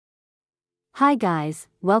Hi guys,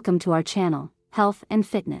 welcome to our channel, Health and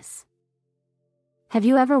Fitness. Have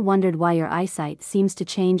you ever wondered why your eyesight seems to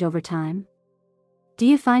change over time? Do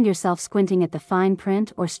you find yourself squinting at the fine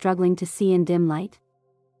print or struggling to see in dim light?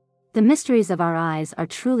 The mysteries of our eyes are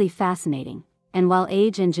truly fascinating, and while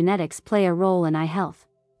age and genetics play a role in eye health,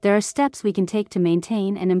 there are steps we can take to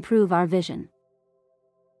maintain and improve our vision.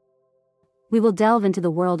 We will delve into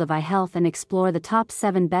the world of eye health and explore the top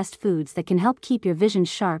 7 best foods that can help keep your vision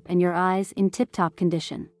sharp and your eyes in tip-top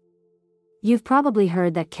condition. You've probably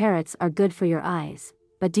heard that carrots are good for your eyes,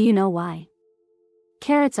 but do you know why?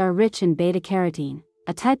 Carrots are rich in beta-carotene,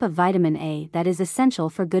 a type of vitamin A that is essential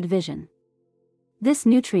for good vision. This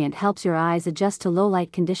nutrient helps your eyes adjust to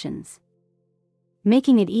low-light conditions,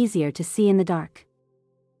 making it easier to see in the dark.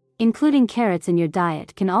 Including carrots in your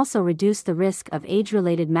diet can also reduce the risk of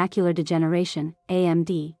age-related macular degeneration,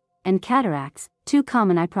 AMD, and cataracts, 2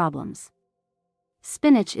 common eye problems.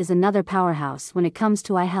 Spinach is another powerhouse when it comes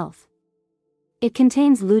to eye health. It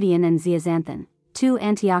contains lutein and zeaxanthin, 2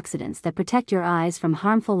 antioxidants that protect your eyes from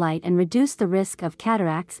harmful light and reduce the risk of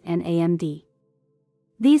cataracts and AMD.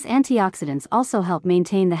 These antioxidants also help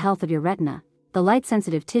maintain the health of your retina, the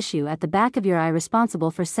light-sensitive tissue at the back of your eye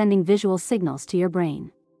responsible for sending visual signals to your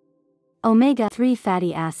brain. Omega-3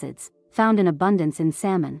 fatty acids, found in abundance in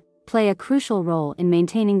salmon, play a crucial role in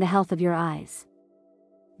maintaining the health of your eyes.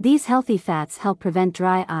 These healthy fats help prevent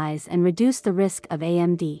dry eyes and reduce the risk of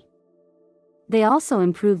AMD. They also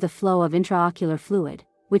improve the flow of intraocular fluid,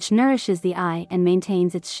 which nourishes the eye and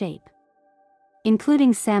maintains its shape.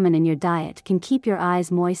 Including salmon in your diet can keep your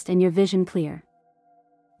eyes moist and your vision clear.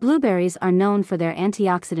 Blueberries are known for their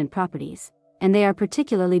antioxidant properties, and they are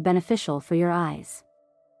particularly beneficial for your eyes.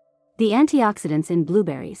 The antioxidants in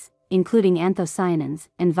blueberries, including anthocyanins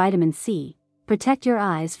and vitamin C, protect your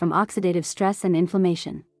eyes from oxidative stress and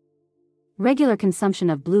inflammation. Regular consumption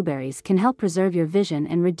of blueberries can help preserve your vision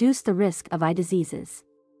and reduce the risk of eye diseases.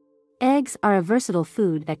 Eggs are a versatile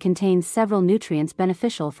food that contains several nutrients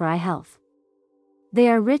beneficial for eye health. They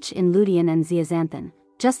are rich in lutein and zeaxanthin,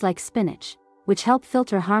 just like spinach, which help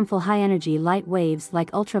filter harmful high-energy light waves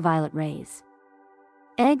like ultraviolet rays.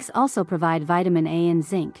 Eggs also provide vitamin A and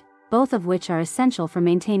zinc, both of which are essential for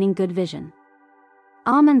maintaining good vision.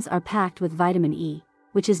 Almonds are packed with vitamin E,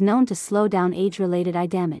 which is known to slow down age-related eye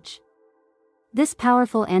damage. This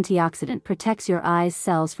powerful antioxidant protects your eye's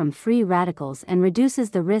cells from free radicals and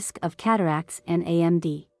reduces the risk of cataracts and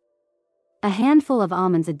AMD. A handful of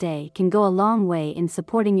almonds a day can go a long way in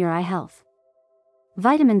supporting your eye health.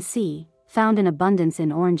 Vitamin C, found in abundance in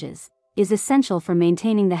oranges, is essential for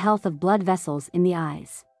maintaining the health of blood vessels in the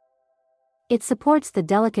eyes. It supports the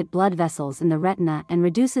delicate blood vessels in the retina and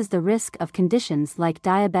reduces the risk of conditions like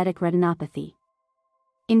diabetic retinopathy.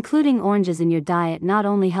 Including oranges in your diet not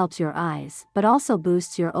only helps your eyes but also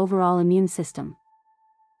boosts your overall immune system.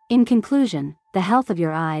 In conclusion, the health of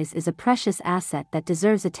your eyes is a precious asset that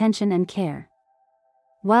deserves attention and care.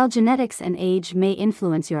 While genetics and age may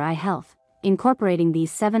influence your eye health, incorporating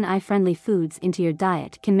these 7 eye-friendly foods into your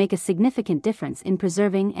diet can make a significant difference in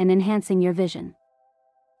preserving and enhancing your vision.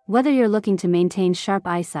 Whether you're looking to maintain sharp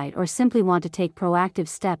eyesight or simply want to take proactive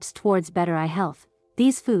steps towards better eye health,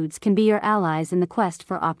 these foods can be your allies in the quest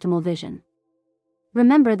for optimal vision.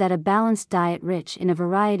 Remember that a balanced diet rich in a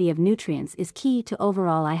variety of nutrients is key to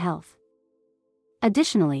overall eye health.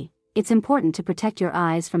 Additionally, it's important to protect your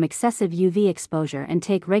eyes from excessive UV exposure and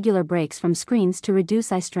take regular breaks from screens to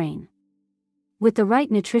reduce eye strain. With the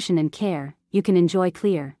right nutrition and care, you can enjoy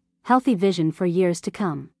clear, healthy vision for years to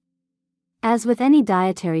come. As with any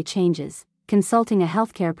dietary changes, consulting a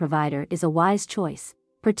healthcare provider is a wise choice,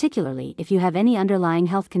 particularly if you have any underlying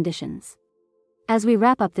health conditions. As we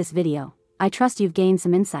wrap up this video, I trust you've gained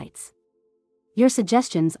some insights. Your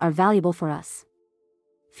suggestions are valuable for us.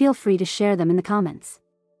 Feel free to share them in the comments.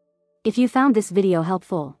 If you found this video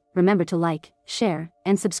helpful, remember to like, share,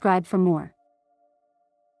 and subscribe for more.